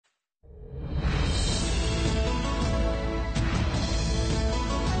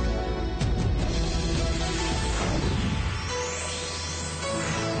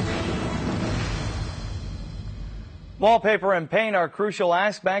Wallpaper and paint are crucial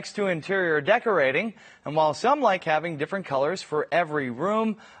aspects to interior decorating, and while some like having different colors for every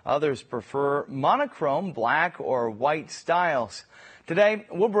room, others prefer monochrome black or white styles. Today,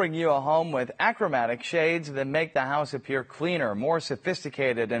 we'll bring you a home with achromatic shades that make the house appear cleaner, more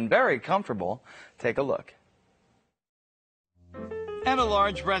sophisticated, and very comfortable. Take a look. At a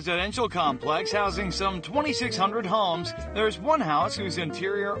large residential complex housing some 2,600 homes, there's one house whose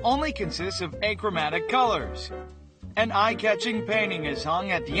interior only consists of achromatic colors. An eye-catching painting is hung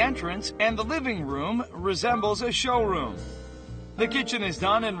at the entrance, and the living room resembles a showroom. The kitchen is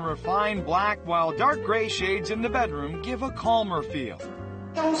done in refined black, while dark gray shades in the bedroom give a calmer feel.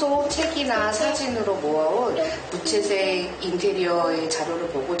 평소 책이나 사진으로 모아온 무채색 인테리어의 자료를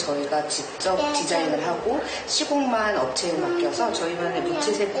보고 저희가 직접 디자인을 하고 시공만 업체에 맡겨서 저희만의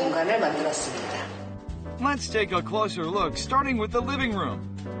무채색 공간을 만들었습니다. Let's take a closer look, starting with the living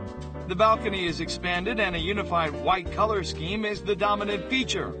room. The balcony is expanded and a unified white color scheme is the dominant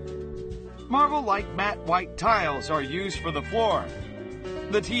feature. Marble-like matte white tiles are used for the floor.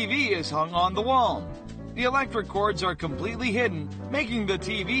 The TV is hung on the wall. The electric cords are completely hidden, making the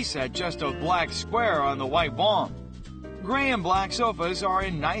TV set just a black square on the white wall. Gray and black sofas are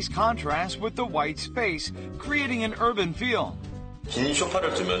in nice contrast with the white space, creating an urban feel. 긴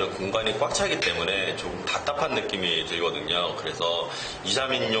소파를 두면 공간이 꽉 차기 때문에 좀 답답한 느낌이 들거든요. 그래서 2,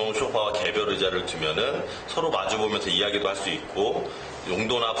 3인용 소파와 개별 의자를 두면 서로 마주보면서 이야기도 할 수 있고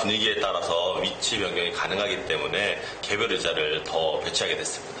용도나 분위기에 따라서 위치 변경이 가능하기 때문에 개별 의자를 더 배치하게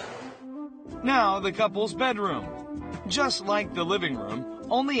됐습니다. Now the couple's bedroom. Just like the living room,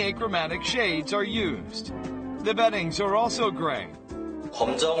 only achromatic shades are used. The beddings are also gray.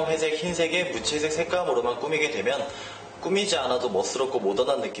 검정, 회색, 흰색의 무채색 색감으로만 꾸미게 되면 꾸미지 않아도 멋스럽고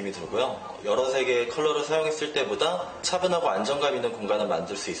모던한 느낌이 들고요. 여러 색의 컬러를 사용했을 때보다 차분하고 안정감 있는 공간을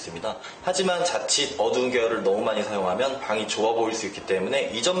만들 수 있습니다. 하지만 자칫 어두운 계열을 너무 많이 사용하면 방이 좁아 보일 수 있기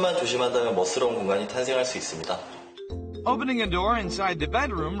때문에 이 점만 조심한다면 멋스러운 공간이 탄생할 수 있습니다. Opening a door inside the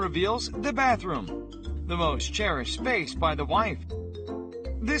bedroom reveals the bathroom, the most cherished space by the wife.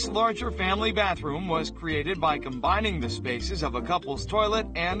 This larger family bathroom was created by combining the spaces of a couple's toilet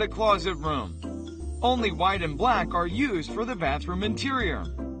and a closet room. Only white and black are used for the bathroom interior.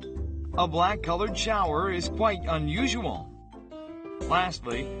 A black-colored shower is quite unusual.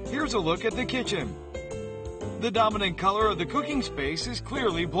 Lastly, here's a look at the kitchen. The dominant color of the cooking space is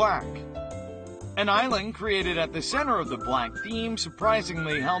clearly black. An island created at the center of the black theme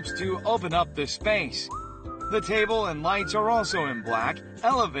surprisingly helps to open up the space. The table and lights are also in black,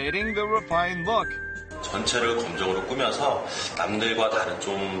 elevating the refined look. 전체를 검정으로 꾸며서 남들과 다른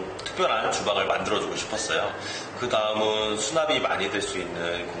좀 특별한 주방을 만들어주고 싶었어요. 그 다음은 수납이 많이 될 수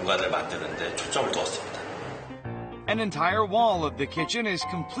있는 공간을 만드는 데 초점을 두었습니다. An entire wall of the kitchen is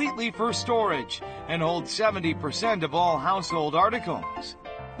completely for storage and holds 70% of all household articles.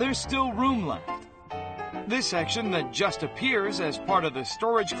 There's still room left. This section that just appears as part of the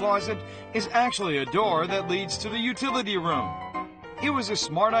storage closet is actually a door that leads to the utility room. It was a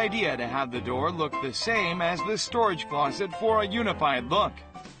smart idea to have the door look the same as the storage closet for a unified look.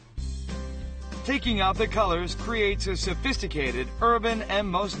 Taking out the colors creates a sophisticated, urban, and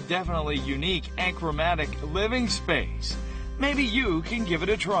most definitely unique achromatic living space. Maybe you can give it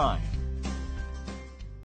a try.